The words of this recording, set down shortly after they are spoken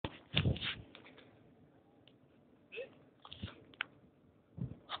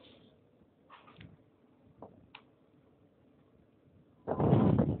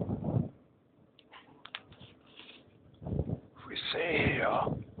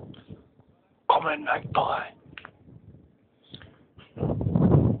common magpie.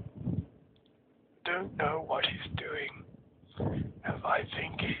 Don't know what he's doing, and I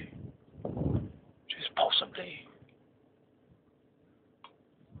think it is possibly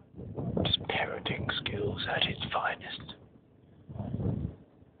just parenting skills at its finest.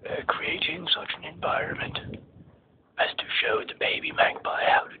 They're creating such an environment as to show the baby magpie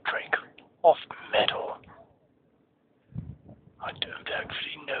how to drink off metal. I don't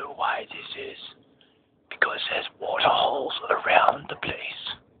actually know why this is, because there's water holes around the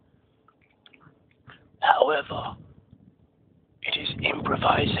place. However, it is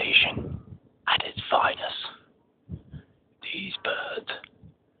improvisation at its finest. These birds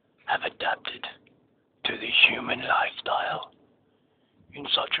have adapted to the human lifestyle in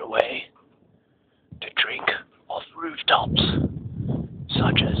such a way to drink off rooftops,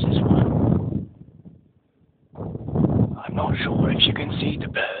 such as this one. I'm not sure if you can see the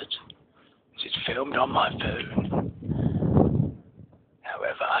birds, as it's filmed on my phone.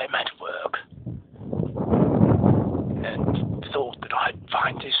 However, I'm at work and thought that I'd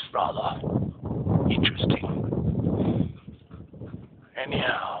find this rather interesting.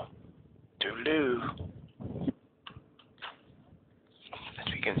 Anyhow, toodaloo.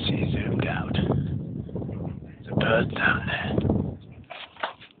 As we can see zoomed out, there's a bird down there.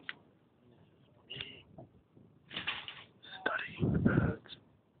 Studying the birds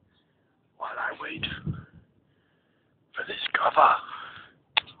while I wait for this cover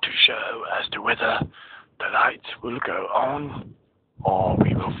to show as to whether the lights will go on or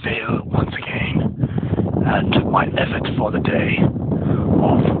we will fail once again, and my effort for the day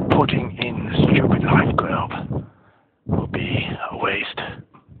of putting in the stupid light globe will be a waste.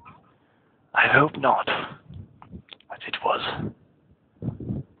 I hope not, as it was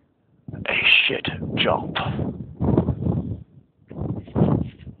a shit job.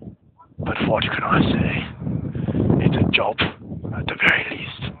 But what can I say? It's a job at the very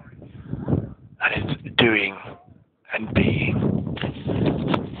least, and it's doing and being.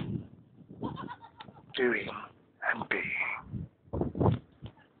 Doing and being.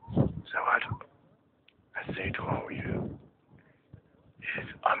 So I say to all you,